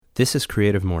This is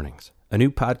Creative Mornings, a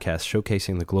new podcast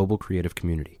showcasing the global creative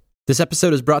community. This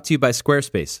episode is brought to you by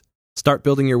Squarespace. Start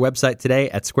building your website today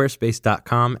at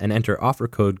squarespace.com and enter offer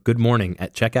code GOODMORNING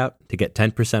at checkout to get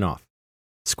 10% off.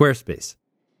 Squarespace.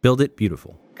 Build it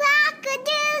beautiful.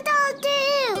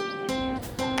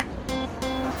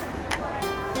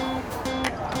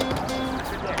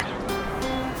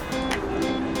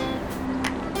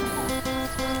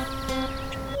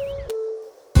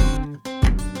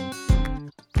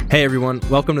 Hey everyone,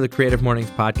 welcome to the Creative Mornings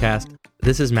podcast.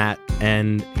 This is Matt,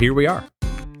 and here we are,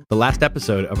 the last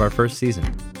episode of our first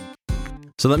season.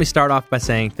 So let me start off by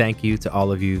saying thank you to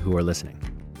all of you who are listening.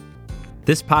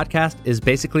 This podcast is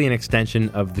basically an extension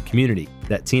of the community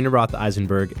that Tina Roth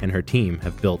Eisenberg and her team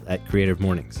have built at Creative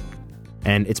Mornings.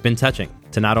 And it's been touching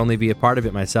to not only be a part of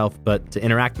it myself, but to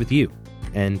interact with you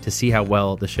and to see how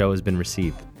well the show has been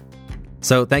received.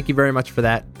 So thank you very much for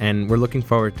that, and we're looking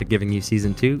forward to giving you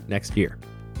season 2 next year.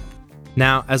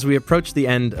 Now, as we approach the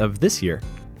end of this year,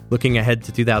 looking ahead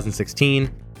to 2016,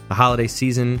 the holiday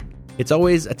season, it's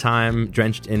always a time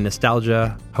drenched in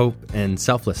nostalgia, hope, and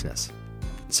selflessness.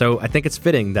 So I think it's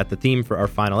fitting that the theme for our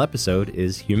final episode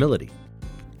is humility.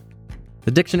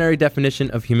 The dictionary definition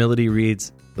of humility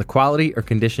reads, the quality or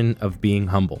condition of being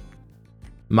humble.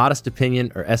 Modest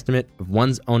opinion or estimate of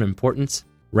one's own importance,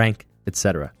 rank,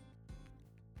 etc.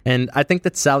 And I think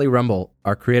that Sally Rumble,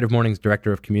 our Creative Mornings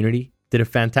Director of Community, did a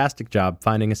fantastic job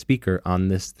finding a speaker on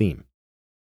this theme.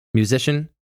 Musician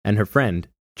and her friend,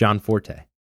 John Forte.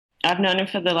 I've known him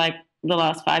for the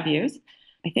last 5 years,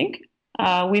 I think.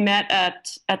 We met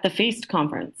at the Feast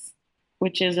conference,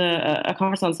 which is a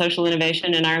conference on social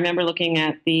innovation. And I remember looking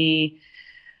at the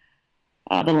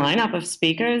lineup of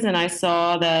speakers, and I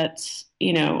saw that,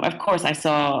 of course I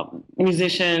saw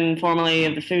musician formerly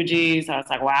of the Fugees. I was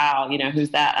like, wow,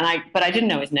 who's that? But I didn't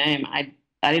know his name. I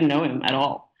didn't know him at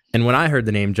all. And when I heard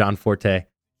the name John Forte,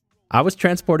 I was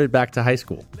transported back to high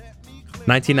school.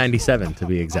 1997, to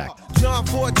be exact. John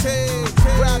Forte,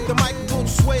 grab the mic and go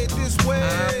sway this way.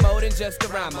 I'm more than just a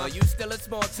rhymer. You still a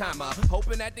small timer.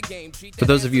 Hoping at the game. For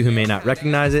those of you who may not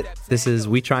recognize it, this is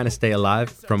We Trying to Stay Alive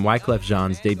from Wyclef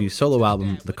Jean's debut solo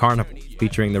album, The Carnival,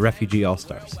 featuring the Refugee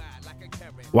All-Stars.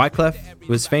 Wyclef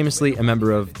was famously a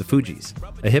member of the Fugees,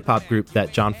 a hip-hop group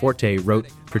that John Forte wrote,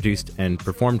 produced, and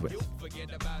performed with.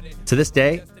 To this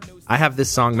day, I have this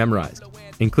song memorized,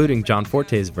 including John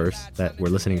Forte's verse that we're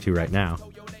listening to right now.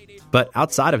 But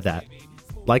outside of that,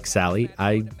 like Sally,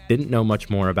 I didn't know much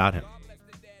more about him.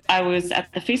 I was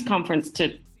at the Feast conference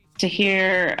to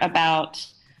hear about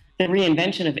the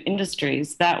reinvention of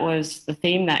industries. That was the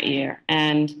theme that year.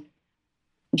 And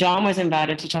John was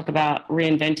invited to talk about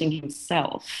reinventing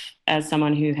himself as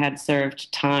someone who had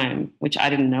served time, which I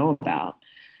didn't know about.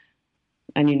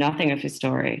 I knew nothing of his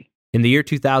story. In the year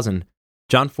 2000,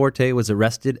 John Forte was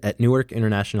arrested at Newark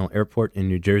International Airport in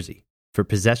New Jersey for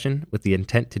possession with the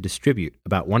intent to distribute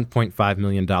about $1.5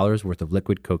 million worth of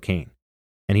liquid cocaine,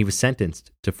 and he was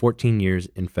sentenced to 14 years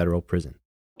in federal prison.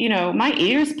 My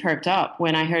ears perked up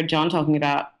when I heard John talking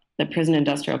about the prison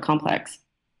industrial complex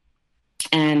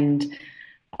and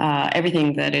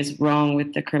everything that is wrong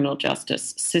with the criminal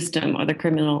justice system or the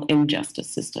criminal injustice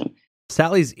system.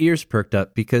 Sally's ears perked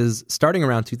up because starting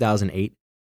around 2008,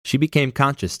 she became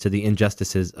conscious to the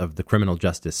injustices of the criminal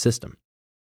justice system,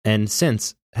 and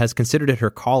since has considered it her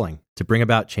calling to bring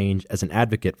about change as an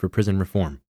advocate for prison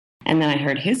reform. And then I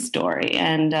heard his story,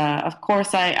 and of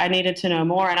course I needed to know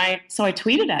more, so I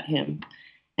tweeted at him,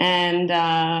 and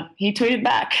he tweeted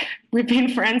back. We've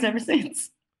been friends ever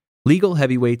since. Legal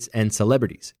heavyweights and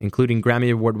celebrities, including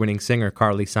Grammy Award-winning singer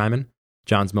Carly Simon,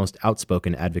 John's most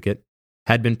outspoken advocate,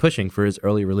 had been pushing for his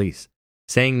early release,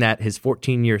 saying that his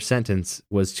 14-year sentence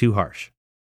was too harsh.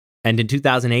 And in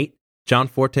 2008, John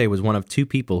Forte was one of 2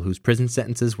 people whose prison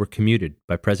sentences were commuted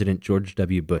by President George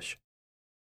W. Bush.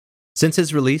 Since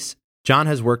his release, John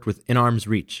has worked with In Arms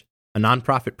Reach, a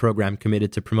nonprofit program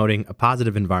committed to promoting a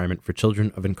positive environment for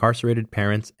children of incarcerated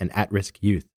parents and at-risk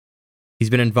youth. He's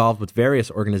been involved with various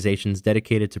organizations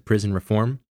dedicated to prison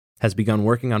reform, has begun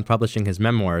working on publishing his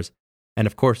memoirs, and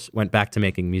of course went back to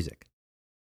making music.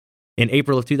 In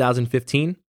April of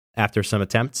 2015, after some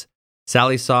attempts,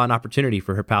 Sally saw an opportunity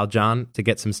for her pal John to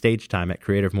get some stage time at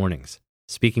Creative Mornings,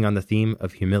 speaking on the theme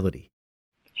of humility.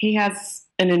 He has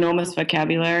an enormous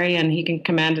vocabulary, and he can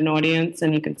command an audience,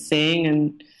 and he can sing,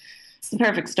 and it's the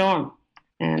perfect storm.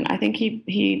 And I think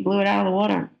he blew it out of the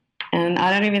water. And I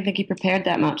don't even think he prepared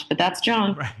that much, but that's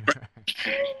John.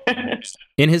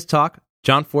 In his talk,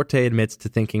 John Forte admits to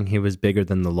thinking he was bigger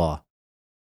than the law.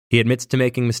 He admits to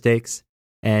making mistakes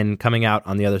and coming out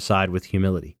on the other side with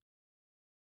humility.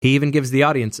 He even gives the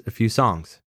audience a few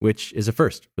songs, which is a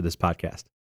first for this podcast.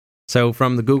 So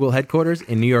from the Google headquarters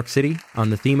in New York City on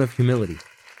the theme of humility,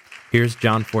 here's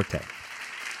John Forte.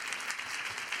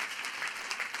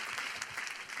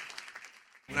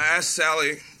 When I asked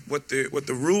Sally what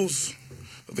the rules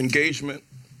of engagement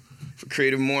for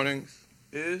Creative Mornings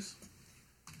is,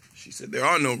 she said there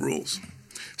are no rules.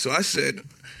 So I said,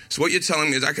 so what you're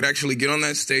telling me is I could actually get on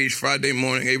that stage Friday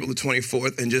morning, April the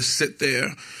 24th, and just sit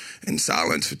there in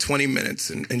silence for 20 minutes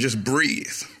and just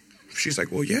breathe. She's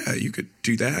like, well, yeah, you could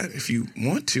do that if you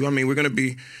want to. I mean, we're going to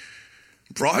be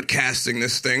broadcasting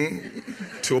this thing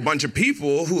to a bunch of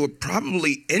people who are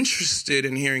probably interested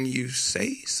in hearing you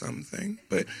say something,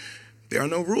 but there are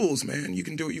no rules, man. You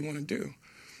can do what you want to do.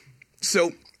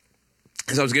 So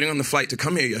as I was getting on the flight to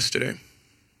come here yesterday,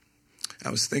 I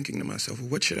was thinking to myself, well,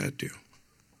 what should I do?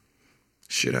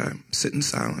 Should I sit in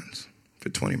silence for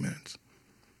 20 minutes?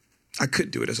 I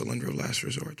could do it as a lender of last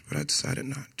resort, but I decided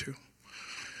not to.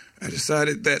 I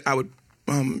decided that I would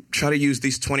try to use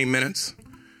these 20 minutes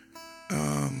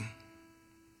and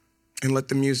let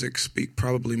the music speak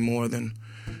probably more than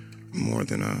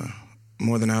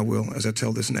I will as I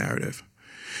tell this narrative.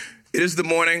 It is the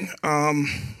morning.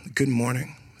 Good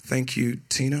morning. Thank you,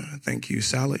 Tina. Thank you,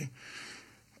 Sally.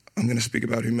 I'm going to speak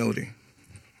about humility,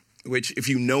 which, if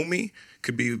you know me,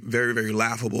 could be very, very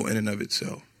laughable in and of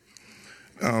itself.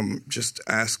 Just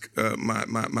ask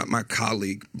my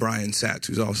colleague, Brian Satz,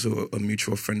 who's also a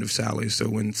mutual friend of Sally's. So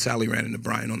when Sally ran into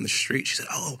Brian on the street, she said,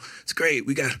 oh, it's great.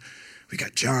 We got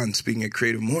John speaking at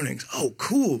Creative Mornings. Oh,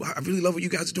 cool. I really love what you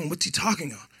guys are doing. What's he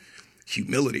talking about?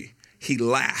 Humility. He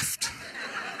laughed.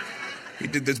 He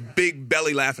did this big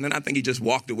belly laugh, and then I think he just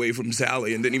walked away from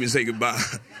Sally and didn't even say goodbye.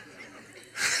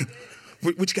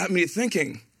 Which got me to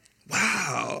thinking,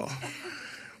 wow.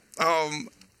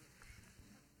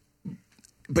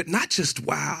 But not just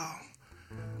wow.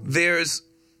 There's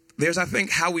I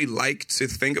think, how we like to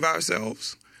think of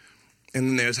ourselves, and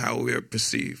then there's how we're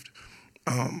perceived.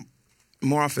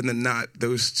 More often than not,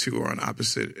 those two are on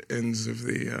opposite ends of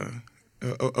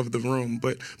the room.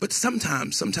 But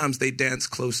sometimes they dance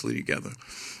closely together.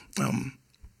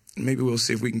 Maybe we'll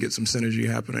see if we can get some synergy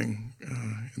happening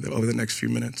over the next few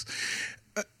minutes.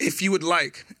 If you would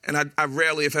like, and I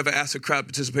rarely, if ever, ask for crowd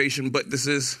participation, but this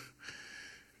is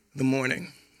the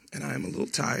morning, and I am a little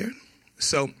tired.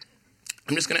 So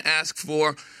I'm just going to ask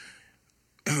for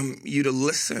you to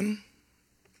listen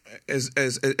as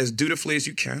dutifully as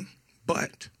you can.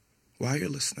 But while you're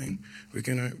listening, we're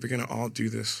gonna all do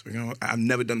this. I've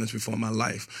never done this before in my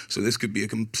life, so this could be a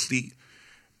complete,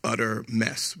 utter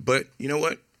mess. But you know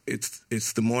what?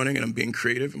 It's the morning, and I'm being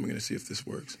creative, and we're gonna see if this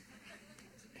works.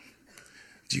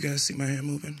 Do you guys see my hand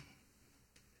moving?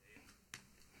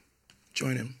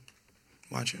 Join him.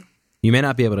 Watch him. You may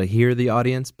not be able to hear the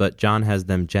audience, but John has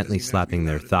them gently slapping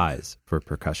their thighs for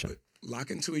percussion. Lock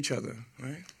into each other, all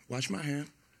right? Watch my hand.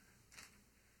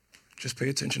 Just pay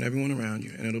attention to everyone around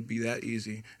you, and it'll be that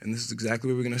easy. And this is exactly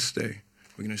where we're going to stay.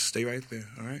 We're going to stay right there,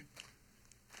 all right?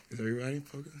 Is everybody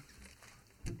focused?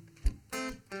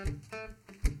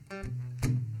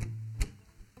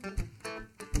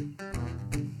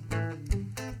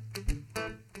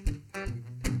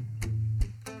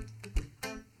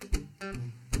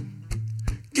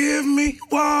 Give me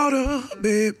water,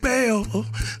 baby, oh,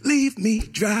 leave me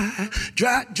dry,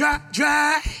 dry, dry,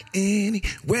 dry.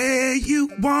 Anywhere you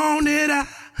want it, I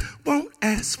won't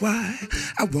ask why.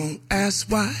 I won't ask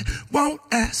why, won't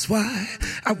ask why.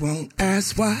 I won't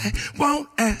ask why, won't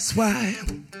ask why.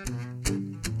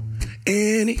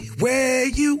 Anywhere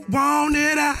you want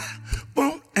it, I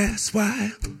won't ask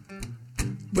why.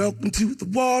 Welcome to the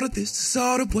water, this is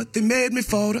sort of what they made me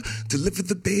for. To deliver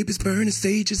the babies, burning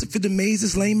stages, and for the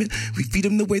mazes laymen. We feed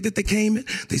them the way that they came in.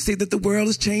 They say that the world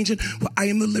is changing. Well, I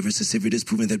am the lyricist, here it is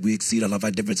proving that we exceed all of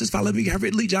our differences. Follow me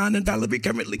hurriedly, John and Valerie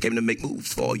currently came to make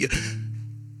moves for you.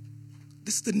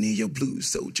 This is the Neo Blues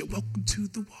Soldier. Welcome to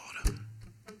the water.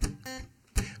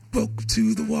 Welcome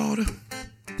to the water.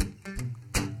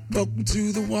 Welcome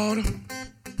to the water.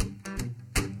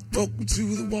 Welcome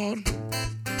to the water.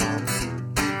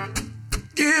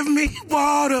 Give me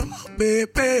water,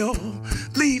 baby, oh,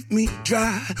 leave me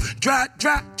dry, dry,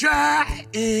 dry, dry.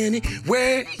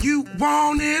 Anywhere you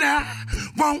want it, I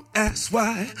won't ask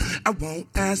why. I won't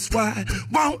ask why,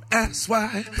 won't ask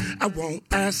why. I won't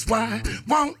ask why,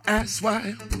 won't ask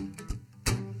why.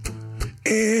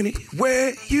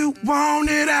 Anywhere you want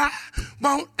it, I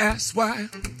won't ask why.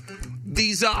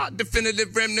 These are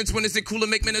definitive remnants. When is it cool to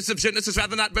make minutes of Genesis?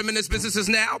 Rather not reminisce businesses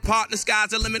now. Partner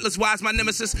skies are limitless. Wise my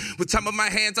nemesis. With time of my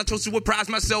hands, I chose to apprise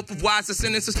myself of wiser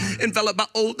sentences. Enveloped by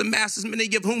older masters,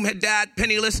 many of whom had died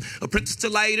penniless. Apprenticed to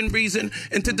light and reason.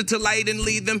 Intended to light and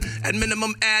lead them. At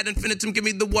minimum, ad infinitum. Give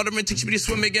me the water and teach me to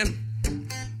swim again.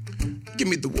 Give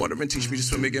me the water and teach me to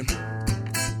swim again.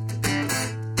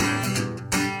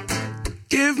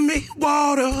 Give me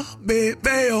water, baby,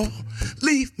 oh,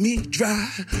 leave me dry,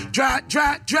 dry,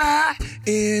 dry, dry.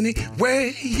 Any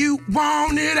way you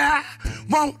want it, I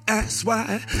won't ask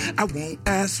why. I won't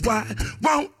ask why,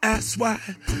 won't ask why.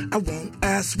 I won't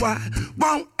ask why,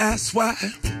 won't ask why.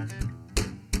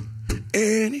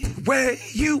 Any way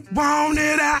you want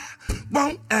it, I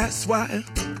won't ask why.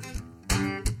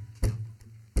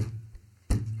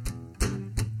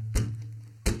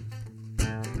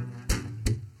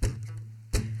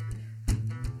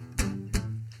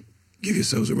 Give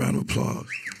yourselves a round of applause.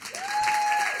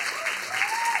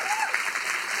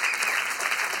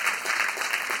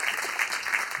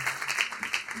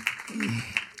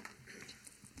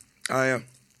 I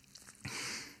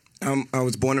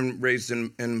was born and raised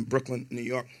in Brooklyn, New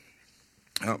York,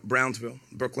 Brownsville,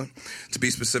 Brooklyn, to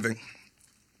be specific.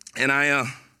 And I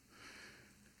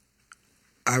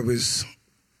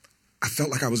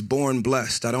felt like I was born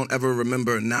blessed. I don't ever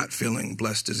remember not feeling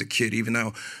blessed as a kid, even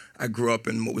though I grew up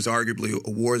in what was arguably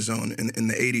a war zone in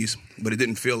the 80s, but it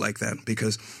didn't feel like that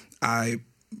because I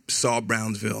saw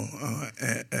Brownsville,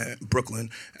 Brooklyn,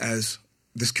 as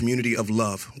this community of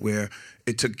love where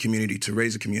it took community to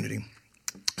raise a community.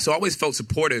 So I always felt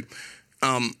supported,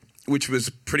 which was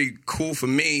pretty cool for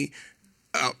me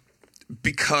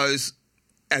because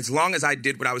as long as I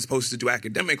did what I was supposed to do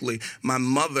academically, my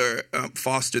mother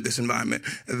fostered this environment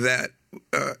that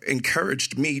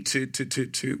encouraged me to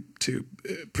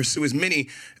pursue as many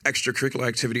extracurricular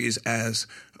activities as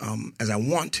I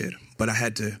wanted, but I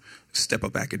had to step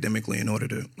up academically in order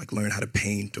to learn how to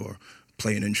paint or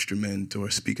play an instrument or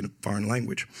speak a foreign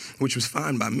language, which was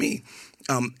fine by me.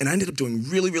 And I ended up doing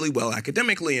really, really well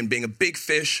academically and being a big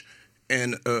fish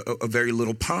in a very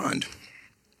little pond.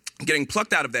 Getting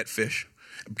plucked out of that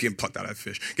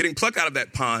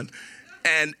pond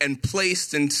and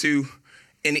placed into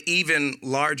an even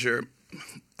larger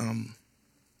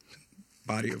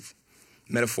body of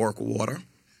metaphorical water.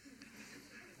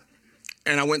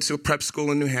 And I went to a prep school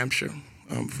in New Hampshire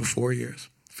for 4 years,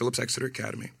 Phillips Exeter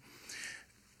Academy.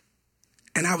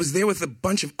 And I was there with a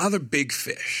bunch of other big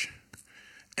fish.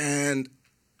 And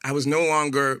I was no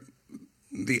longer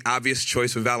the obvious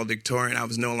choice of valedictorian. I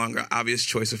was no longer obvious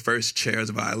choice of first chair as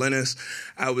a violinist.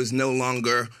 I was no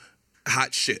longer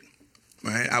hot shit,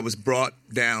 right? I was brought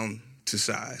down to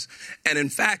size. And in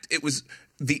fact, it was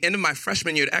the end of my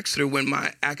freshman year at Exeter when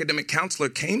my academic counselor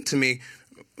came to me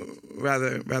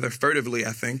rather furtively,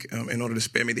 I think, in order to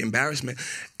spare me the embarrassment,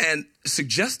 and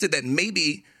suggested that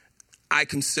maybe I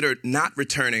considered not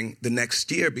returning the next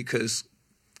year because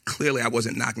clearly I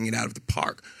wasn't knocking it out of the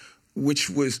park, which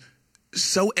was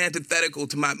so antithetical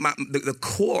to the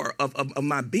core of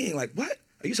my being. Like, what?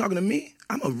 Are you talking to me?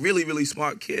 I'm a really, really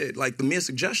smart kid. Like, the mere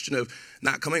suggestion of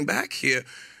not coming back here,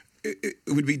 it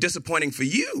would be disappointing for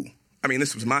you. I mean,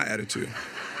 this was my attitude.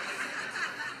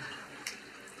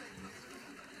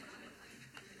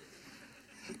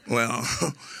 Well,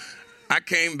 I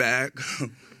came back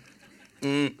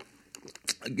again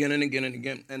and again and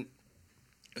again, and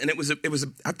it was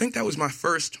I think that was my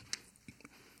first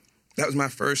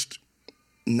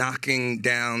knocking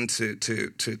down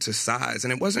to size,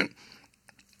 and it wasn't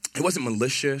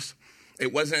malicious.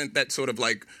 It wasn't that sort of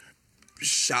like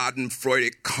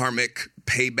Schadenfreudic karmic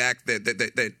payback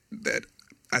that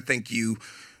I think you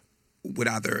would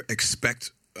either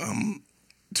expect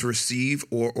to receive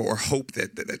or hope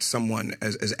that someone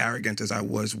as arrogant as I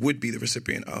was would be the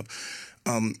recipient of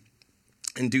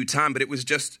in due time. But it was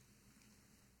just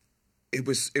it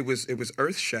was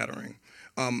earth-shattering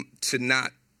to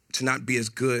not be as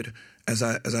good as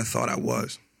I thought I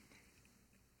was.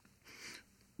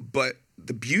 But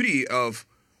the beauty of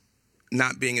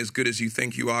not being as good as you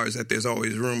think you are is that there's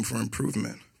always room for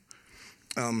improvement.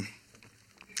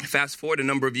 Fast forward a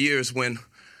number of years when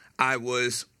I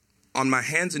was on my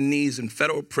hands and knees in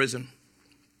federal prison,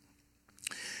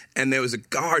 and there was a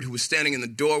guard who was standing in the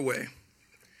doorway,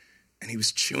 and he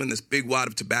was chewing this big wad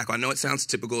of tobacco. I know it sounds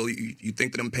typical. You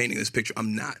think that I'm painting this picture.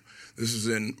 I'm not. This was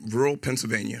in rural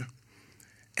Pennsylvania,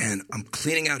 and I'm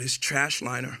cleaning out his trash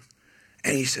liner,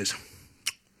 and he says,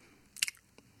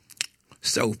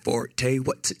 "So, Forte,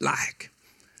 what's it like?"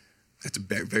 That's a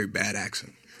very, very bad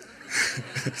accent.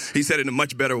 He said it in a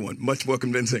much better one, much more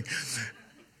convincing.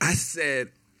 I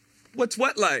said, "What's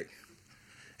what like?"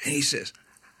 And he says,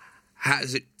 "How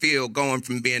does it feel going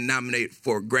from being nominated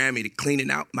for a Grammy to cleaning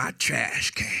out my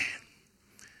trash can?"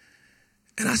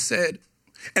 And I said,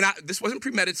 this wasn't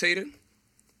premeditated.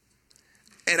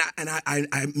 And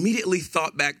I immediately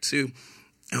thought back to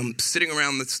sitting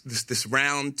around this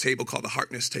round table called the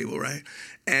Harkness table, right?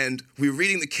 And we were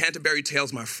reading the Canterbury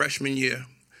Tales my freshman year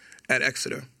at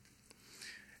Exeter.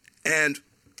 And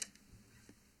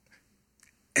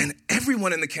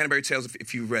everyone in the Canterbury Tales,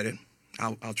 if you read it,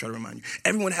 I'll try to remind you.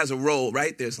 Everyone has a role,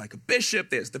 right? There's like a bishop,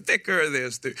 there's the vicar,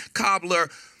 there's the cobbler.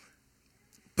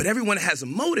 But everyone has a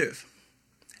motive.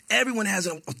 Everyone has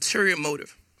an ulterior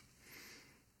motive.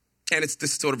 And it's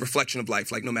this sort of reflection of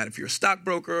life, like no matter if you're a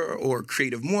stockbroker or a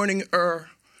creative mourninger,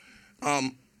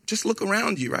 just look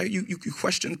around you, right? You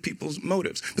question people's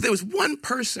motives. But there was one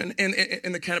person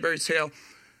in the Canterbury Tale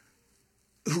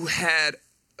who had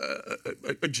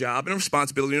a job and a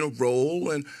responsibility and a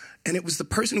role, and it was the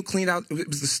person who cleaned out, it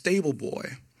was the stable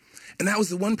boy. And that was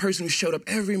the one person who showed up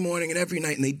every morning and every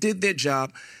night, and they did their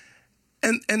job.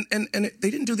 And they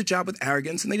didn't do the job with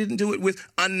arrogance, and they didn't do it with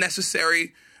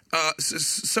unnecessary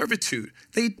servitude.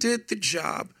 They did the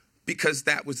job because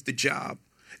that was the job.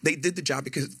 They did the job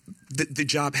because the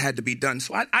job had to be done.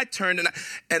 So I turned and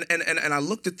I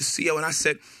looked at the CO and I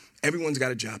said, everyone's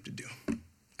got a job to do.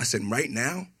 I said, right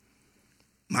now,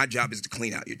 my job is to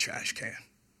clean out your trash can.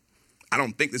 I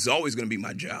don't think this is always going to be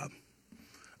my job.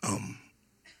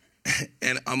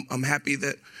 And I'm happy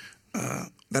that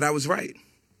I was right.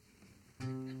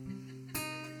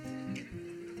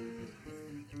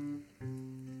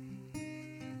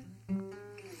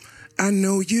 I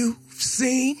know you've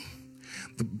seen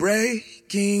the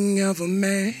breaking of a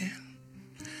man.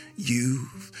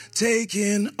 You've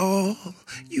taken all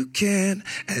you can,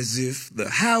 as if the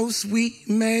house we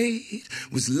made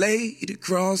was laid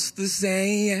across the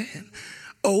sand.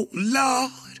 Oh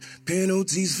Lord,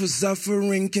 penalties for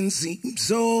suffering can seem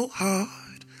so hard.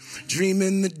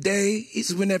 Dreaming the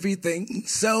days when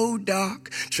everything's so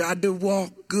dark. Tried to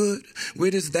walk good,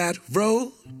 where does that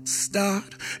road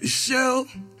start? Show.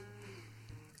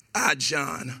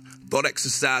 John, thought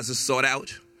exercises sought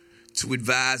out to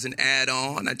advise and add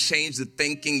on. I changed the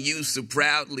thinking you so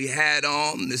proudly had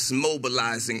on. This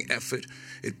mobilizing effort,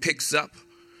 it picks up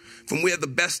from where the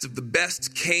best of the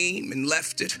best came and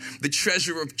left it. The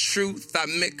treasure of truth, I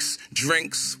mix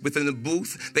drinks within the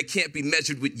booth. They can't be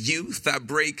measured with youth. I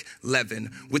break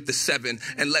leaven with the 7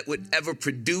 and let whatever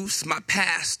produce my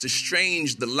past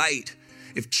estrange the light.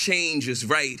 If change is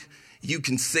right, you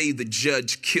can say the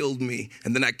judge killed me,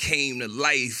 and then I came to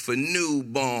life, a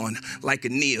newborn, like a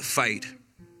neophyte.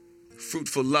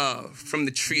 Fruitful love from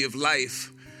the tree of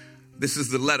life. This is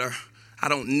the letter I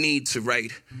don't need to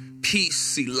write. Peace,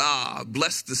 Selah,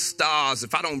 bless the stars.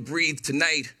 If I don't breathe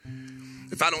tonight,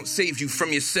 if I don't save you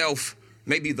from yourself,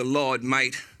 maybe the Lord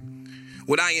might.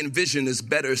 What I envision is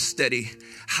better, steady,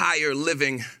 higher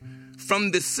living. From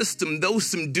this system, though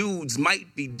some dudes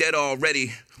might be dead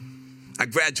already, I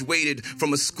graduated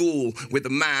from a school where the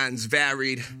minds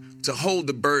varied to hold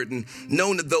the burden,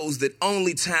 known to those that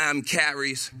only time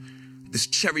carries. This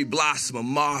cherry blossom, a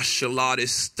martial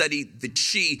artist, studied the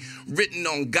chi written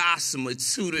on gossamer,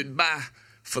 tutored by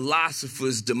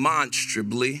philosophers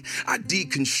demonstrably. I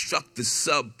deconstruct the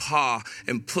subpar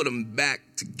and put them back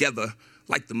together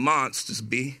like the monsters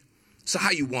be. So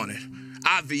how you want it?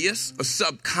 Obvious or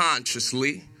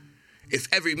subconsciously? If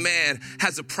every man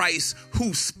has a price,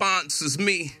 who sponsors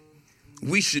me?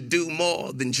 We should do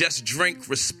more than just drink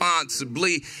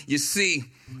responsibly. You see,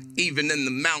 even in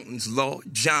the mountains, Lord,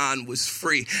 John was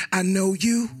free. I know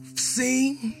you've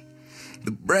seen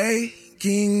the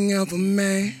breaking of a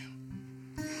man.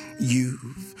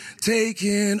 You've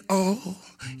taken all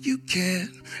you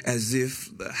can, as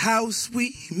if the house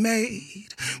we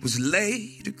made was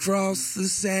laid across the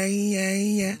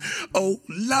sand. Oh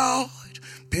Lord,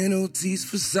 penalties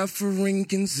for suffering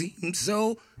can seem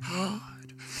so hard.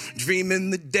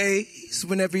 Dreaming the days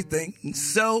when everything's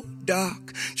so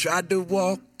dark. Tried to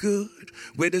walk good,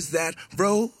 where does that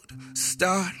road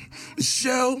start?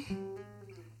 Show.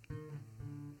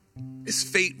 As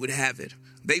fate would have it,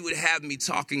 they would have me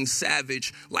talking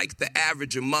savage like the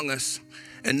average among us,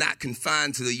 and not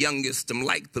confined to the youngest. I'm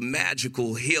like the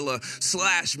magical healer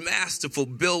 / masterful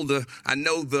builder. I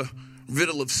know the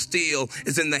riddle of steel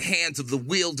is in the hands of the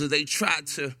wielder. They tried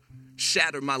to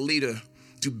shatter my leader,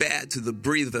 do bad to the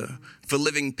breather, for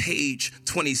living page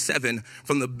 27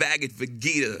 from the Bhagavad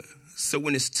Gita. So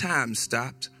when his time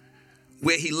stopped,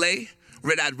 where he lay,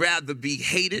 read I'd rather be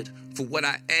hated for what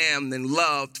I am than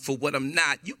loved for what I'm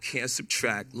not. You can't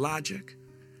subtract logic.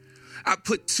 I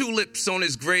put tulips on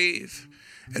his grave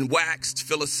and waxed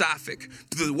philosophic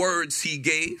through the words he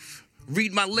gave.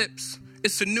 Read my lips,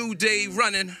 it's a new day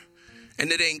running,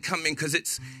 and it ain't coming because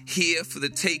it's here for the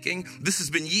taking. This has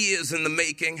been years in the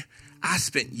making. I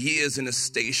spent years in a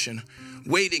station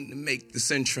waiting to make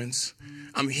this entrance.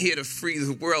 I'm here to free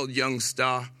the world, young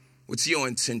star. What's your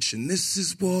intention? This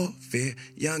is warfare,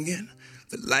 youngin'.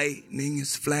 The lightning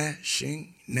is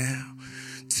flashing now.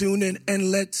 Tune in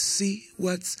and let's see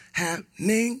what's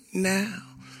happening now.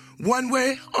 One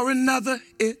way or another,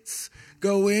 it's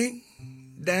going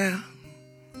down.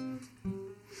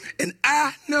 And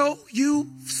I know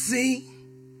you've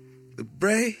seen the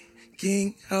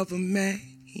breaking of a man.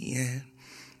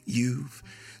 You've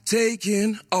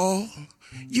taken all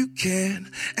you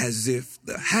can, as if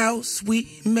the house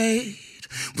we made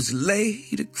was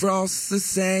laid across the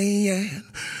sand.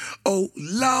 Oh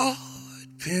Lord,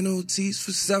 penalties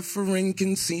for suffering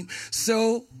can seem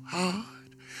so hard.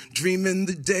 Dreaming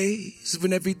the days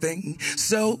when everything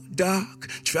so dark.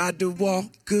 Tried to walk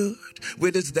good.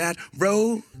 Where does that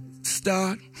road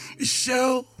start?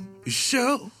 Show.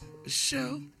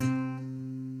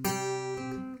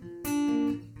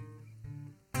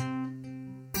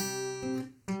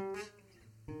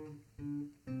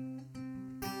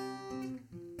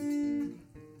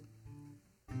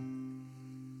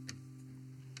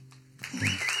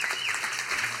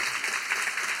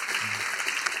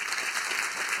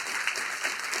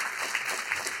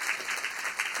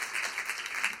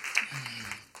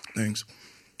 Thanks.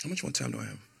 How much more time do I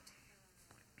have?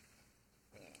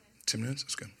 10 minutes?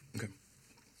 That's good. Okay.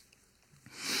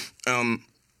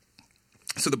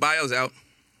 So the bio's out.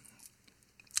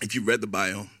 If you read the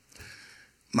bio,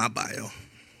 my bio,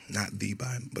 not the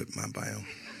bio, but my bio.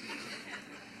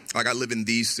 Like I live in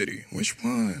the city. Which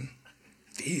one?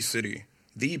 The city.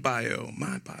 The bio,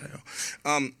 my bio.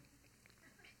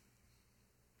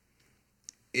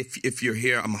 If you're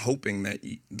here, I'm hoping that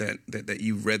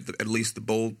you read at least the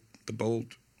bold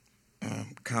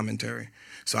commentary,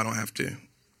 so I don't have to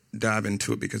dive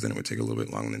into it because then it would take a little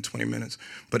bit longer than 20 minutes.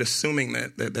 But assuming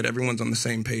that everyone's on the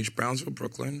same page, Brownsville,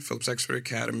 Brooklyn, Phillips Exeter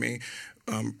Academy,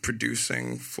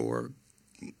 producing for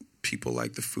people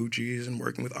like the Fugees and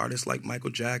working with artists like Michael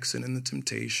Jackson and the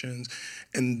Temptations,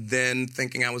 and then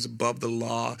thinking I was above the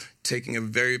law, taking a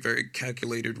very, very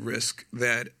calculated risk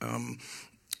that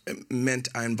meant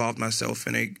I involved myself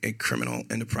in a criminal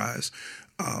enterprise.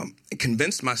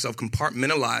 Convinced myself,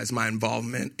 compartmentalized my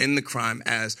involvement in the crime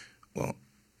as, well,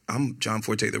 I'm John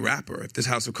Forte the rapper. If this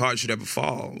house of cards should ever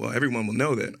fall, well, everyone will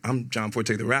know that I'm John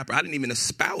Forte the rapper. I didn't even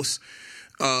espouse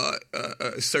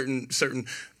certain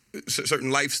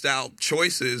lifestyle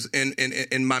choices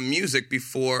in my music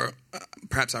before,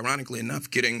 perhaps ironically enough,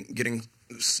 getting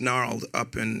snarled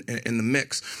up in the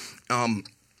mix.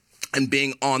 And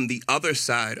being on the other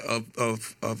side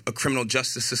of a criminal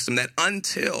justice system that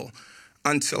until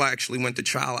I actually went to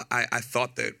trial, I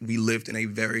thought that we lived in a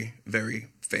very, very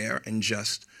fair and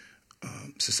just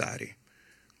society.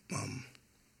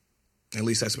 At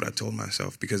least that's what I told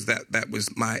myself, because that was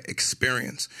my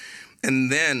experience.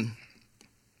 And then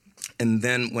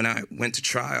when I went to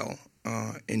trial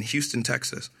in Houston,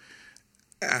 Texas,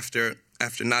 after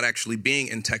not actually being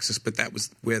in Texas, but that was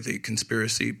where the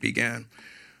conspiracy began.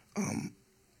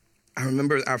 I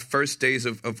remember our first days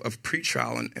of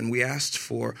pretrial, and we asked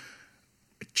for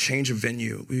a change of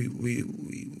venue.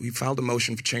 We filed a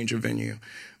motion for change of venue,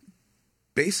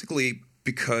 basically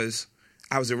because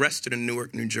I was arrested in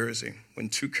Newark, New Jersey, when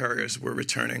two couriers were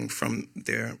returning from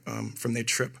their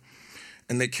trip,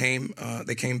 and they came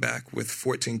back with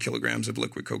 14 kilograms of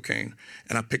liquid cocaine,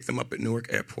 and I picked them up at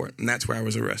Newark Airport, and that's where I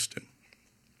was arrested.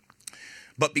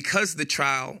 But because the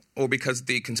trial, or because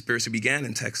the conspiracy began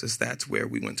in Texas, that's where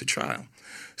we went to trial.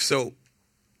 So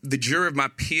the jury of my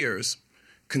peers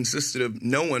consisted of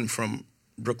no one from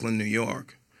Brooklyn, New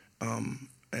York,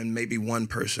 and maybe one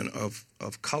person of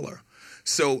color.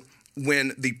 So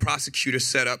when the prosecutor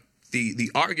set up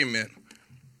the argument,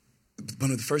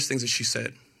 one of the first things that she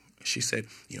said,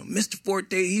 Mr.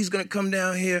 Forte, he's going to come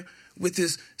down here with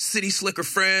his city slicker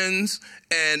friends,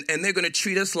 and they're going to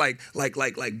treat us like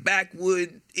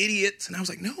backwood idiots. And I was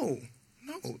like, no,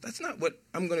 that's not what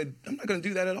I'm not going to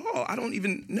do that at all. I don't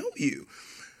even know you.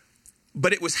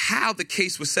 But it was how the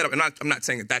case was set up. And I'm not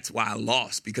saying that that's why I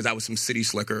lost, because I was some city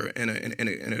slicker in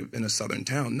a southern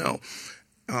town. No.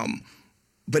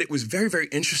 But it was very, very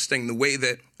interesting the way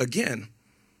that, again,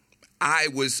 I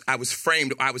was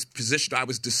framed, I was positioned, I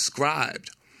was described.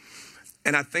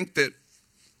 And I think that,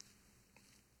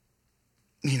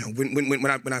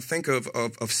 when I think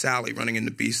of Sally running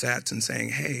into BSATs and saying,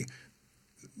 hey,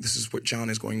 this is what John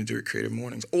is going to do at Creative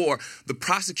Mornings, or the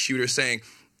prosecutor saying,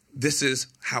 this is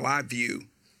how I view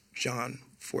John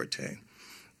Forte.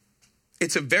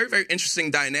 It's a very, very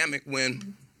interesting dynamic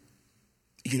when,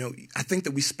 I think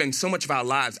that we spend so much of our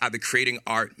lives either creating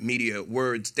art, media,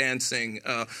 words, dancing,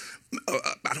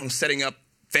 setting up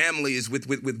families,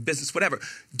 with business, whatever.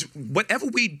 Whatever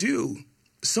we do,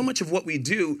 so much of what we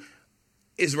do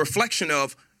is a reflection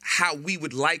of how we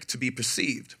would like to be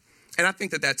perceived. And I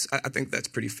think that's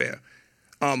pretty fair.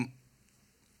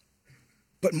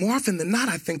 But more often than not,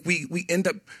 I think we end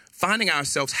up finding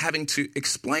ourselves having to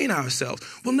explain ourselves.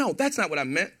 Well, no, that's not what I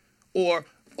meant, or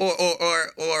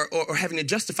having to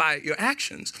justify your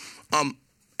actions.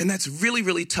 And that's really,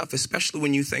 really tough, especially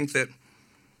when you think that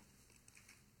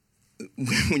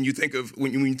when you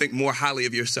think more highly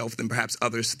of yourself than perhaps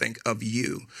others think of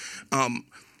you.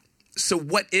 So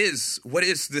what is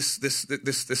this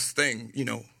thing,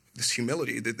 this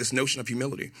humility, this notion of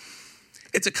humility?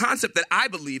 It's a concept that I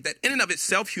believe that in and of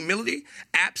itself, humility,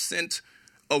 absent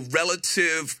a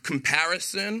relative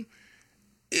comparison,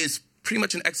 is pretty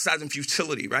much an exercise in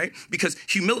futility, right? Because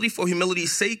humility for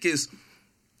humility's sake is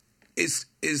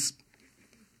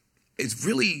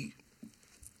really,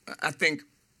 I think,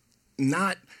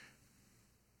 not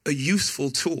a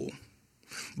useful tool.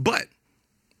 But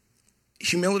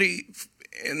humility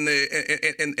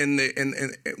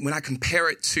when I compare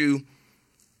it to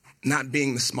not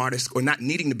being the smartest, or not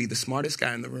needing to be the smartest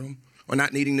guy in the room, or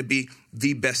not needing to be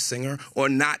the best singer, or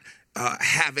not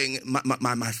having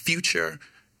my future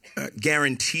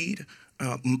guaranteed,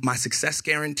 my success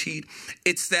guaranteed.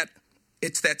 It's that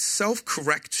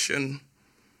self-correction,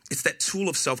 it's that tool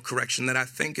of self-correction that I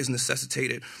think is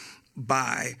necessitated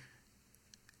by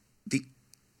the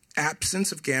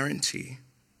absence of guarantee,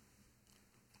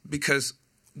 because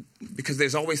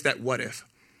there's always that what if.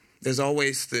 There's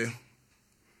always the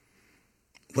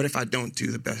what if I don't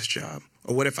do the best job,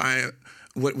 or what if I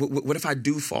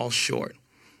do fall short.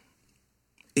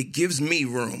 It gives me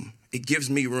room. It gives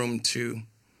me room to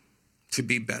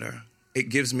be better. It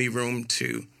gives me room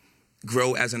to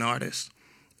grow as an artist.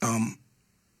 And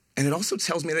it also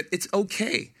tells me that it's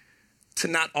okay to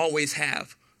not always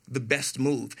have the best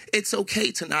move. It's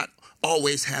okay to not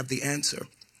always have the answer.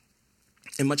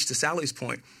 And much to Sally's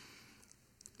point,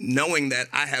 knowing that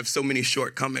I have so many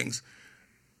shortcomings,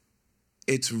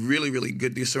 it's really, really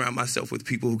good to surround myself with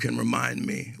people who can remind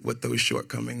me what those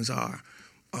shortcomings are.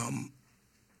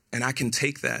 And I can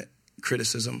take that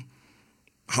criticism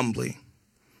humbly,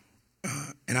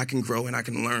 and I can grow and I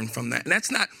can learn from that. And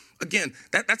that's not, again,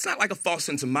 that's not like a false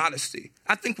sense of modesty.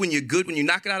 I think when you're good, when you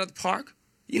knock it out of the park,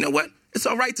 you know what? It's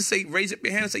all right to say, raise up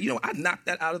your hand and say, I knocked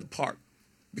that out of the park.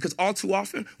 Because all too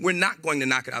often, we're not going to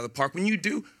knock it out of the park. When you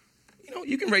do,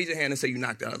 you can raise your hand and say you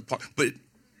knocked it out of the park. But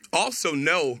also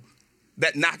know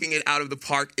that knocking it out of the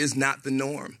park is not the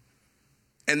norm.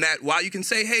 And that while you can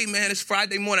say, hey, man, it's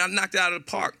Friday morning, I knocked it out of the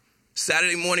park,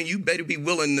 Saturday morning, you better be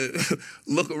willing to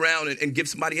look around and give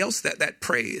somebody else that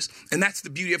praise. And that's the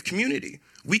beauty of community.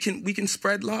 We can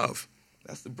spread love.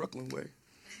 That's the Brooklyn way.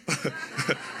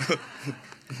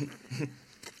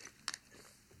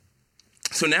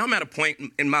 So now I'm at a point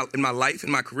in my life,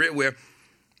 in my career, where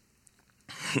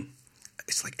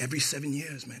it's like every 7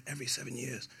 years, man, every 7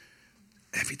 years,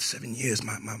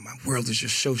 my world is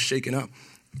just so shaken up.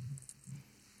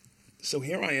 So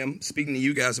here I am speaking to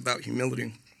you guys about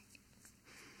humility.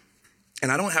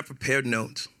 And I don't have prepared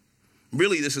notes.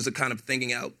 Really, this is a kind of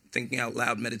thinking out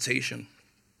loud meditation.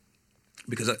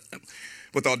 Because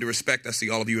with all due respect, I see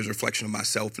all of you as a reflection of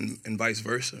myself and vice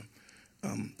versa.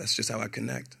 That's just how I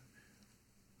connect.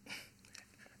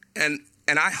 And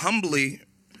I humbly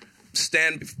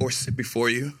stand or sit before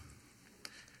you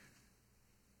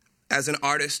as an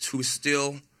artist who is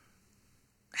still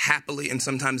happily and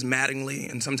sometimes maddeningly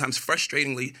and sometimes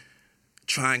frustratingly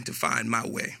trying to find my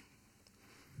way.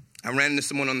 I ran into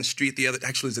someone on the street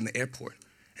actually it was in the airport.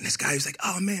 And this guy was like,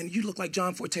 oh man, you look like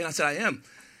John Forte. And I said, I am.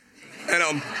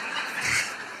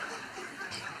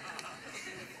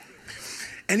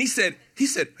 And he said,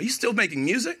 are you still making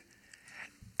music?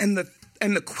 And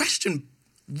the question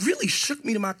really shook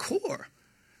me to my core,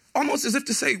 almost as if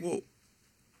to say, well,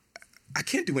 I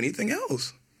can't do anything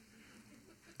else.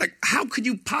 Like, how could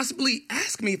you possibly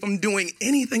ask me if I'm doing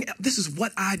anything else? This is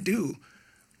what I do.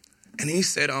 And he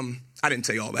said, I didn't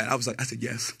say all that. I said,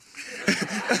 yes.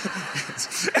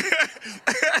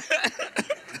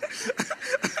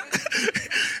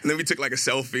 And then we took like a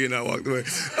selfie and I walked away.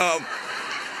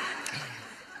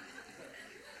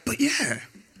 But yeah.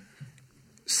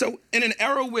 So in an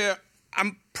era where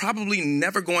I'm probably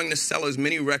never going to sell as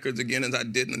many records again as I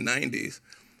did in the 90s,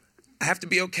 I have to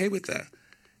be okay with that.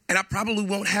 And I probably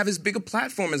won't have as big a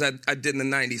platform as I did in the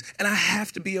 90s. And I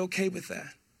have to be okay with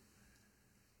that.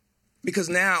 Because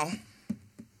now,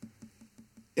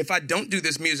 if I don't do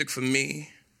this music for me,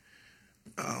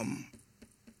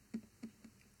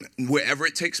 wherever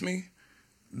it takes me,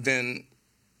 then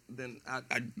then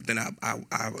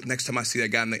next time I see that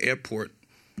guy in the airport,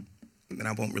 then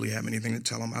I won't really have anything to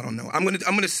tell him. I don't know. I'm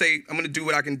gonna do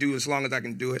what I can do as long as I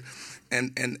can do it,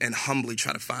 and humbly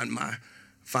try to find my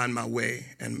way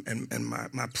and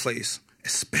my place,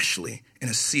 especially in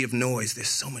a sea of noise. There's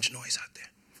so much noise out there,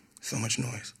 so much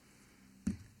noise.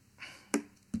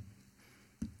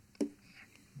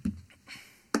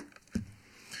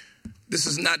 This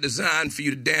is not designed for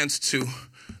you to dance to.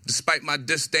 Despite my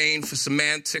disdain for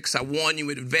semantics, I warn you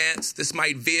in advance, this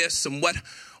might veer somewhat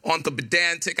on the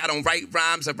pedantic. I don't write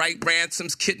rhymes, I write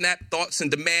ransoms, kidnap thoughts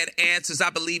and demand answers. I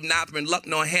believe neither in luck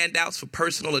nor handouts for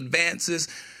personal advances.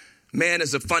 Man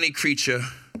is a funny creature.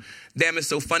 Damn, it's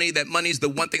so funny that money's the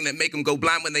one thing that make them go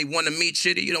blind when they want to meet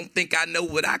you. You don't think I know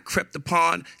what I crept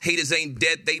upon? Haters ain't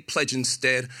dead, they pledge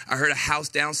instead. I heard a house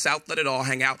down south, let it all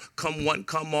hang out. Come one,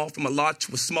 come all, from a large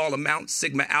to a small amount.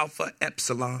 Sigma, Alpha,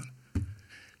 Epsilon.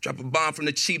 Drop a bomb from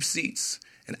the cheap seats,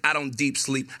 and I don't deep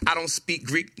sleep. I don't speak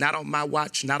Greek, not on my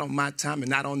watch, not on my time, and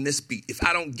not on this beat. If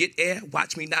I don't get air,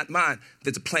 watch me, not mine.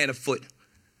 There's a plan afoot.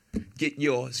 Get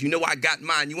yours. You know I got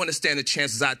mine. You understand the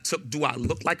chances I took. Do I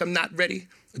look like I'm not ready?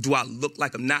 Or do I look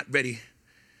like I'm not ready?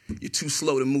 You're too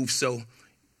slow to move, so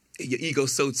your ego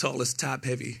so tall it's top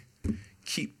heavy.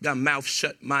 Keep my mouth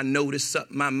shut, my notice up,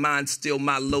 my mind still,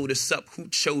 my lotus up. Who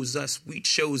chose us? We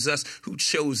chose us. Who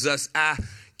chose us? I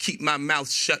keep my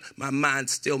mouth shut, my mind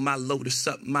still, my lotus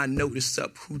up, my notice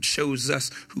up. Who chose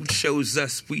us? Who chose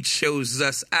us? We chose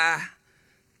us.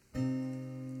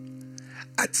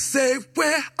 I'd say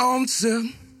we're on to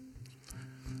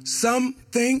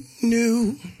something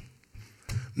new.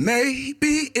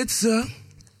 Maybe it's a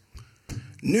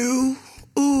new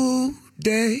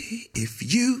day if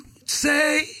you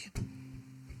say,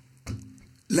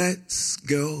 let's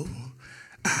go.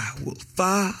 I will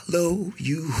follow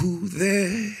you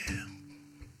there.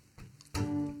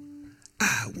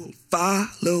 I will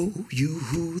follow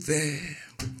you there.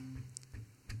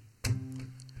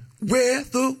 Where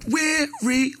the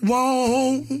weary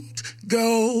won't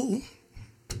go.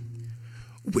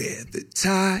 Where the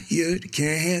tired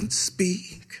can't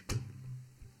speak.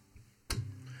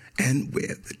 And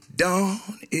where the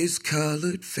dawn is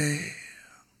colored fair.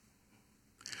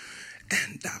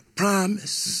 And I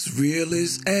promise as real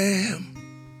as air,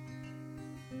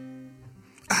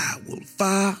 I will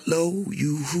follow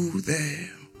you there.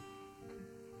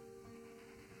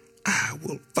 I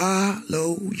will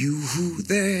follow you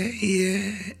there,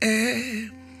 yeah.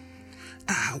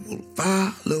 I will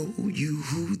follow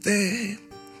you there.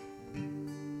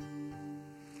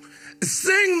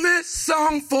 Sing this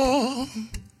song for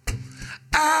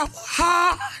our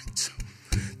heart.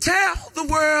 Tell the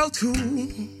world who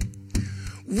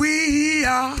we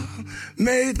are.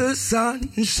 May the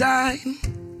sun shine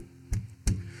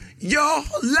your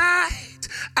light.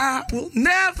 I will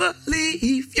never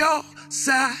leave your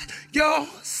side, your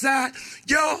side,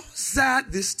 your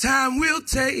side. This time we'll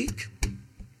take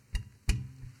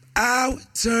our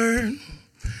turn.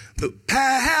 The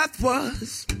path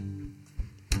was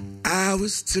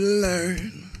ours to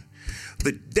learn.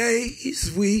 The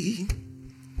days we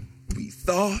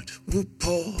thought were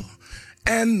poor,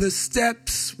 and the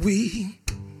steps we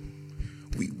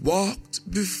walked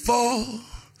before.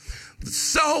 The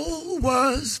soul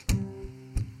was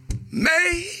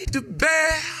made to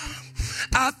bear.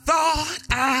 I thought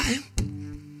I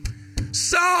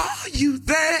saw you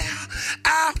there.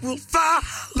 I will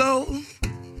follow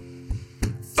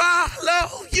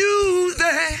you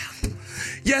there.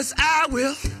 Yes, I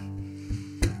will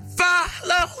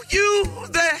follow you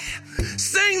there.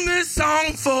 Sing this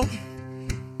song for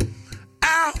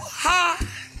our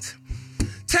heart.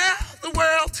 Tell the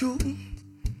world who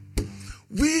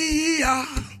we are.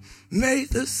 May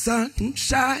the sun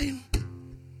shine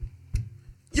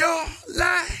your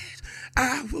light.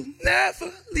 I will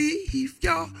never leave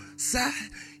your side,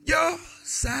 your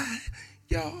side,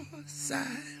 your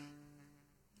side.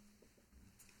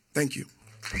 Thank you.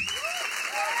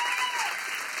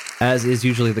 As is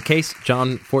usually the case,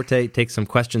 John Forte takes some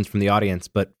questions from the audience,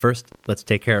 but first, let's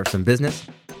take care of some business.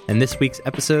 And this week's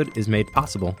episode is made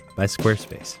possible by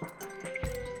Squarespace.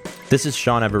 This is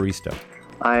Sean Evaristo.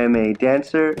 I am a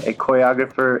dancer, a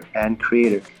choreographer, and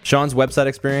creator. Sean's website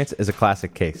experience is a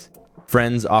classic case.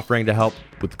 Friends offering to help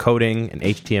with coding and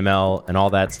HTML and all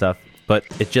that stuff, but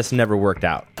it just never worked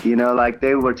out. You know, like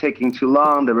they were taking too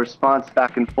long, the response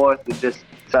back and forth, it just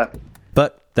sucked.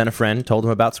 But then a friend told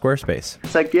him about Squarespace.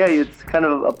 It's like, yeah, it's kind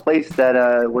of a place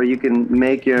that where you can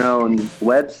make your own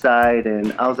website.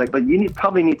 And I was like, but you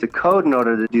probably need to code in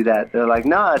order to do that. They're like,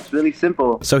 nah, it's really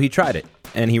simple. So he tried it,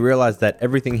 and he realized that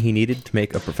everything he needed to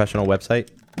make a professional website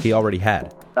he already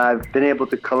had. I've been able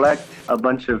to collect a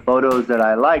bunch of photos that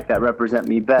I like that represent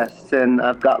me best, and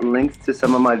I've got links to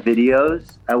some of my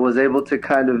videos. I was able to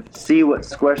kind of see what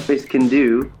Squarespace can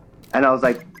do, and I was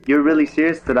like, you're really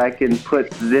serious that I can put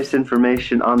this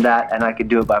information on that and I could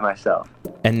do it by myself?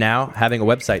 And now, having a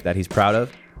website that he's proud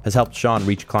of has helped Sean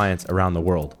reach clients around the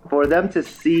world. For them to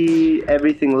see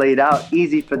everything laid out,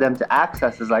 easy for them to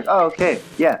access, is like, oh, okay,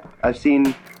 yeah, I've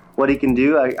seen what he can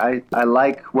do. I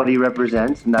like what he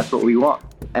represents, and that's what we want.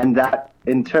 And that,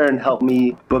 in turn, helped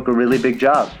me book a really big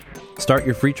job. Start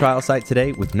your free trial site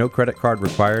today with no credit card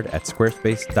required at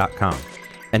squarespace.com.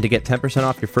 And to get 10%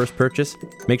 off your first purchase,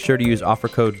 make sure to use offer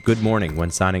code GOODMORNING when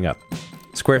signing up.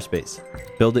 Squarespace.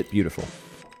 Build it beautiful.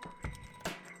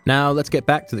 Now let's get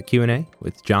back to the Q&A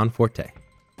with John Forte.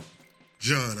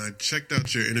 John, I checked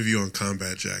out your interview on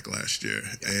Combat Jack last year,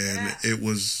 and it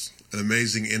was an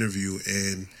amazing interview.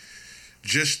 And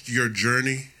just your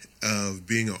journey of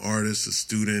being an artist, a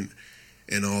student,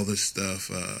 and all this stuff.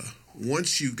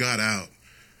 Once you got out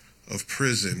of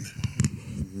prison,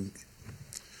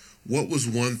 what was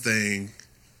one thing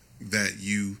that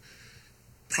you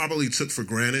probably took for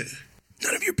granted?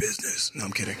 None of your business. No,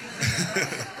 I'm kidding.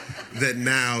 That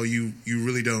now you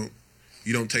really don't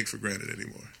take for granted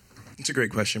anymore? It's a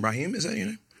great question. Raheem, is that your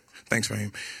name? Thanks,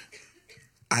 Raheem.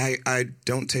 I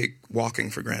don't take walking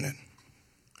for granted.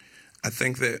 I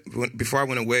think that before I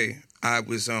went away, I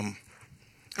was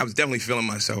definitely feeling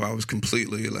myself. I was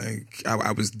completely like,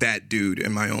 I was that dude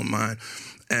in my own mind.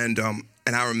 And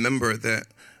I remember that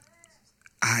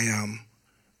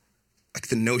like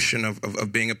the notion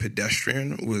of being a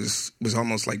pedestrian was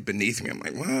almost like beneath me. I'm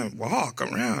like, what? Walk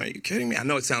around? Are you kidding me? I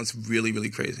know it sounds really,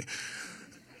 really crazy,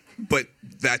 but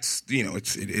that's,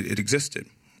 it existed.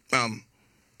 And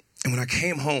when I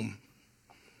came home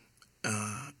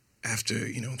after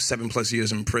 7+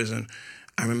 years in prison,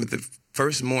 I remember the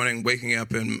first morning waking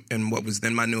up in what was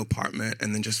then my new apartment,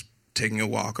 and then just taking a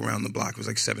walk around the block. It was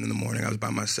like 7 a.m. I was by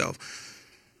myself.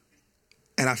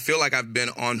 And I feel like I've been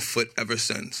on foot ever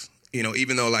since,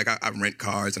 even though like I rent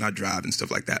cars and I drive and stuff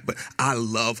like that, but I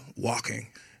love walking.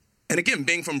 And again,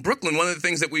 being from Brooklyn, one of the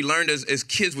things that we learned as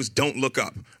kids was don't look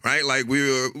up, right? Like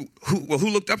who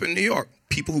looked up in New York?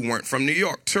 People who weren't from New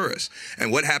York, tourists.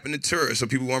 And what happened to tourists or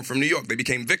people who weren't from New York? They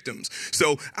became victims.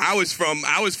 So I was from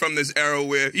this era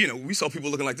where, we saw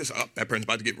people looking like this, oh, that person's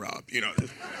about to get robbed,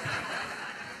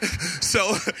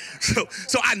 So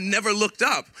I never looked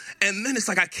up. And then it's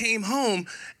like I came home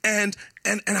and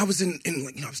I was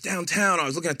I was downtown. I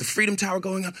was looking at the Freedom Tower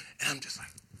going up, and I'm just like,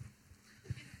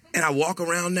 and I walk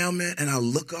around now, man, and I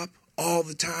look up all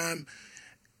the time.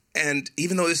 And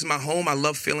even though this is my home, I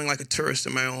love feeling like a tourist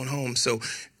in my own home. So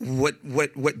what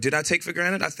did I take for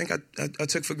granted? I think I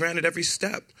took for granted every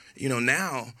step.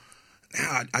 Now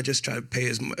I just try to pay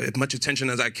as much attention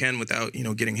as I can without,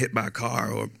 getting hit by a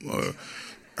car or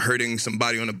hurting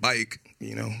somebody on a bike,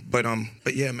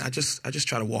 But yeah, man, I just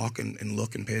try to walk and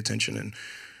look and pay attention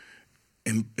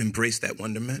and embrace that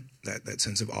wonderment, that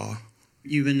sense of awe.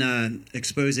 You've been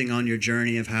exposing on your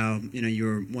journey of how, you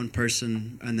were one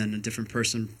person and then a different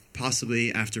person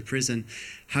possibly after prison.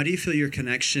 How do you feel your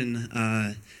connection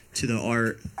to the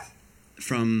art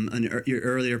from your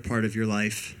earlier part of your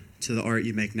life to the art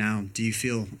you make now? Do you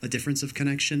feel a difference of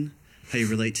connection, how you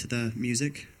relate to the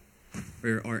music or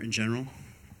your art in general?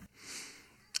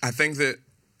 I think that,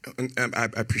 I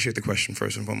appreciate the question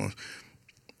first and foremost.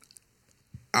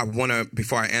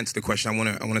 Before I answer the question,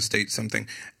 I want to state something.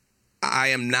 I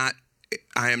am not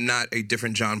a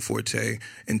different John Forte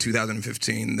in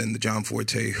 2015 than the John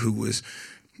Forte who was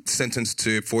sentenced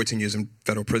to 14 years in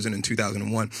federal prison in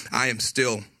 2001. I am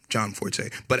still John Forte,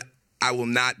 but I will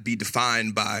not be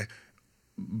defined by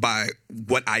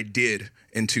what I did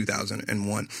in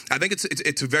 2001. I think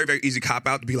it's a very, very easy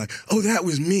cop-out to be like, oh, that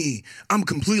was me. I'm a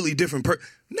completely different person.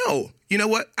 No. You know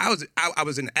what? I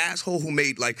was an asshole who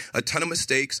made like a ton of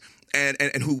mistakes and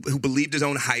who believed his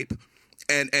own hype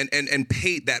and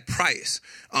paid that price.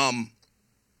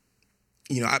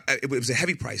 It was a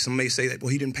heavy price. Some may say that, well,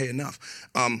 he didn't pay enough.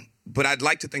 But I'd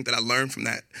like to think that I learned from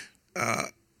that.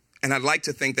 And I'd like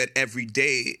to think that every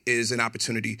day is an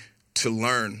opportunity to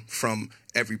learn from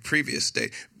every previous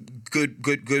day, good,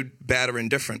 bad, or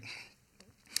indifferent.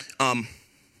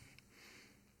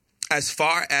 As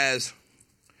far as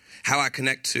how I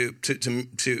connect to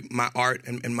my art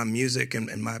and my music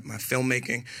and my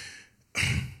filmmaking,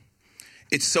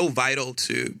 it's so vital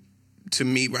to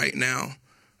me right now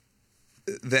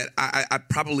that I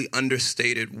probably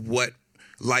understated what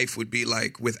life would be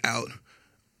like without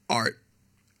art.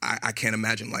 I can't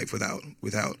imagine life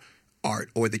without art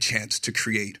or the chance to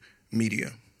create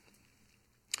media.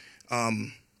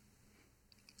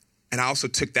 And I also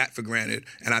took that for granted.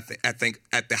 And I think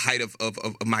at the height of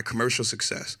my commercial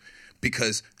success,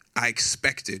 because I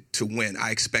expected to win,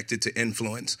 I expected to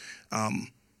influence.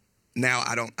 Now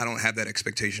I don't have that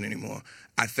expectation anymore.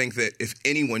 I think that if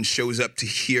anyone shows up to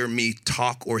hear me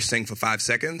talk or sing for 5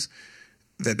 seconds,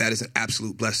 that is an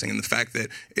absolute blessing. And the fact that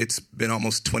it's been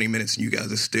almost 20 minutes and you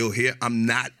guys are still here, I'm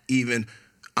not even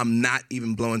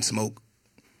blowing smoke.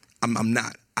 I'm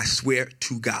not. I swear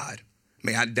to God,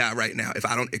 may I die right now if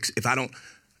I don't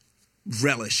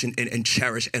relish and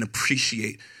cherish and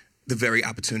appreciate the very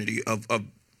opportunity of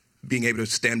being able to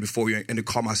stand before you and to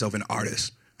call myself an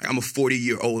artist. Like, I'm a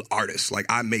 40-year-old artist. Like,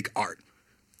 I make art.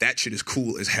 That shit is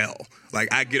cool as hell.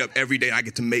 Like, I get up every day, I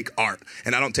get to make art,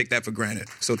 and I don't take that for granted.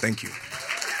 So thank you.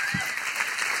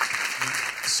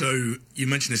 So you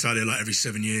mentioned this idea, like every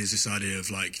 7 years, this idea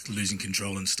of like losing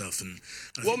control and stuff. And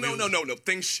well, no.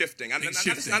 Things shifting. Not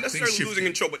necessarily losing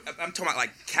control, but I'm talking about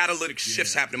like catalytic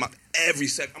shifts happening every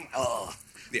second.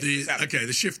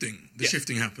 The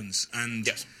shifting happens, and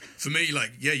for me,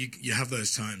 like you have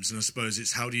those times, and I suppose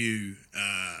it's how do you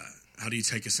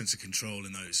take a sense of control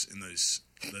in those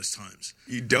times?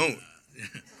 You don't.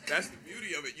 That's the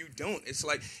beauty of it. You don't. It's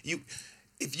like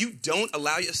if you don't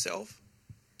allow yourself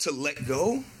to let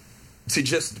go, to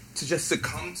just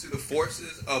succumb to the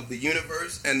forces of the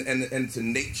universe and to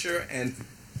nature, and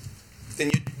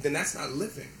then that's not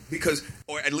living. Because,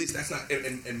 or at least that's not,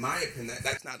 in my opinion,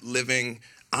 that's not living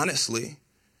honestly.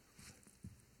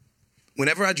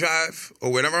 Whenever I drive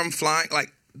or whenever I'm flying,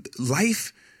 like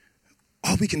life,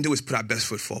 all we can do is put our best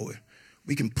foot forward.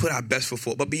 We can put our best foot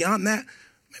forward. But beyond that,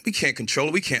 we can't control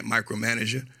it. We can't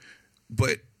micromanage it.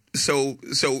 But So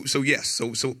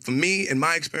for me, in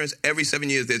my experience, every 7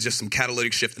 years, there's just some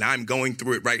catalytic shift, and I'm going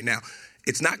through it right now.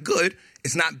 It's not good.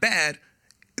 It's not bad.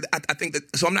 I think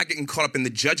that, so I'm not getting caught up in the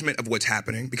judgment of what's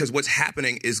happening, because what's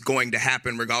happening is going to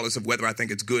happen regardless of whether I think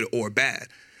it's good or bad.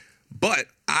 But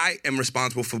I am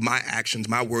responsible for my actions,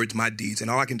 my words, my deeds,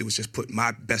 and all I can do is just put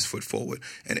my best foot forward.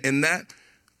 And in that,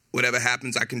 whatever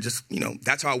happens, I can just,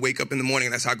 that's how I wake up in the morning,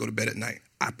 and that's how I go to bed at night.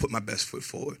 I put my best foot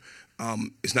forward.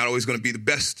 It's not always going to be the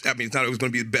best. I mean, it's not always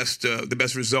going to be the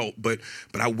best result, but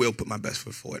I will put my best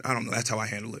foot forward. I don't know. That's how I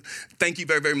handle it. Thank you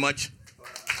very, very much.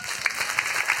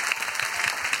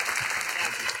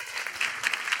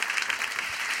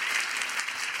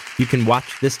 You can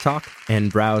watch this talk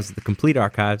and browse the complete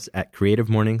archives at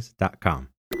creativemornings.com.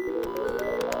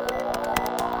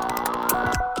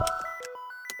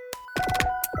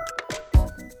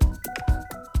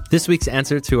 This week's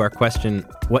answer to our question,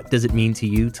 what does it mean to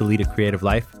you to lead a creative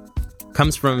life,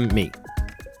 comes from me.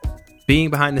 Being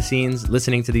behind the scenes,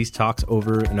 listening to these talks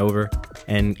over and over,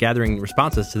 and gathering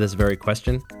responses to this very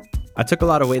question, I took a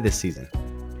lot away this season.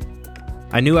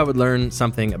 I knew I would learn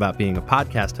something about being a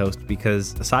podcast host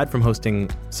because, aside from hosting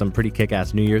some pretty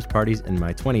kick-ass New Year's parties in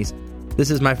my 20s, this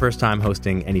is my first time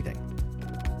hosting anything.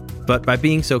 But by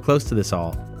being so close to this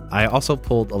all, I also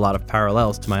pulled a lot of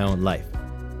parallels to my own life.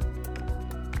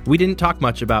 We didn't talk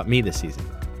much about me this season,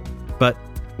 but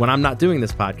when I'm not doing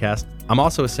this podcast, I'm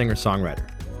also a singer-songwriter.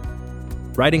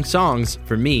 Writing songs,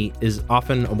 for me, is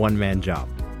often a one-man job.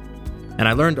 And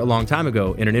I learned a long time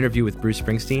ago in an interview with Bruce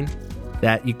Springsteen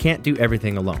that you can't do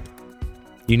everything alone.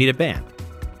 You need a band.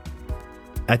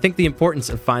 I think the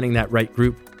importance of finding that right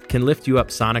group can lift you up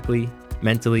sonically,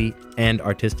 mentally, and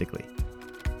artistically.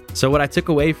 So what I took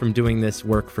away from doing this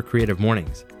work for Creative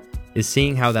Mornings is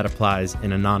seeing how that applies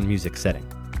in a non-music setting.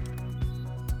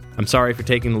 I'm sorry for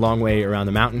taking the long way around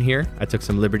the mountain here. I took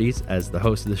some liberties as the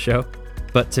host of the show.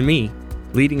 But to me,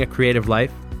 leading a creative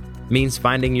life means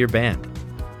finding your band,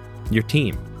 your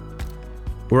team.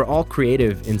 We're all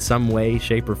creative in some way,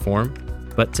 shape, or form,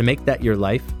 but to make that your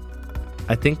life,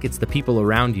 I think it's the people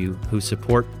around you who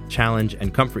support, challenge,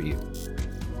 and comfort you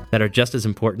that are just as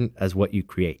important as what you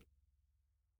create.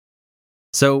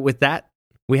 So with that,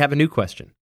 we have a new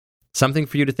question, something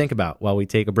for you to think about while we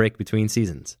take a break between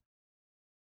seasons.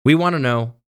 We want to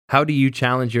know, how do you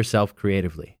challenge yourself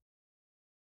creatively?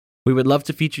 We would love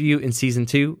to feature you in Season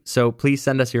 2, so please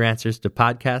send us your answers to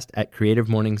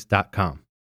podcast@creativemornings.com.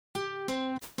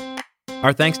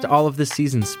 Our thanks to all of this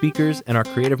season's speakers and our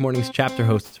Creative Mornings chapter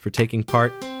hosts for taking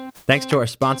part. Thanks to our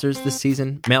sponsors this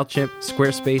season, MailChimp,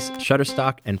 Squarespace,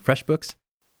 Shutterstock, and FreshBooks.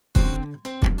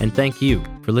 And thank you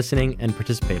for listening and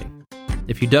participating.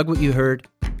 If you dug what you heard,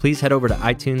 please head over to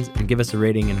iTunes and give us a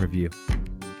rating and review.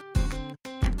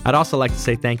 I'd also like to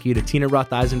say thank you to Tina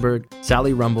Roth-Eisenberg,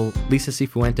 Sally Rumble, Lisa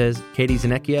Cifuentes, Katie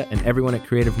Zanecchia, and everyone at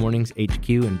Creative Mornings HQ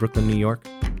in Brooklyn, New York.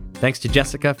 Thanks to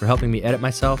Jessica for helping me edit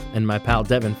myself, and my pal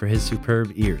Devin for his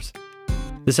superb ears.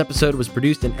 This episode was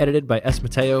produced and edited by S.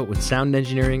 Mateo with sound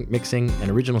engineering, mixing,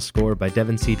 and original score by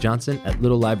Devin C. Johnson at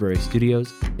Little Library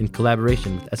Studios in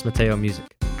collaboration with S. Mateo Music.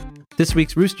 This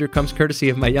week's Rooster comes courtesy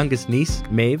of my youngest niece,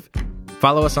 Maeve.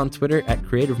 Follow us on Twitter at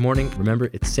Creative Morning. Remember,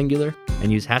 it's singular,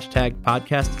 and use hashtag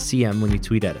podcastcm when you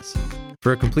tweet at us.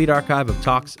 For a complete archive of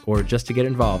talks or just to get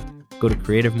involved, go to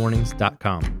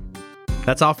creativemornings.com.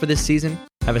 That's all for this season.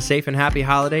 Have a safe and happy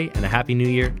holiday and a happy new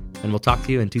year, and we'll talk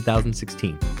to you in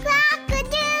 2016.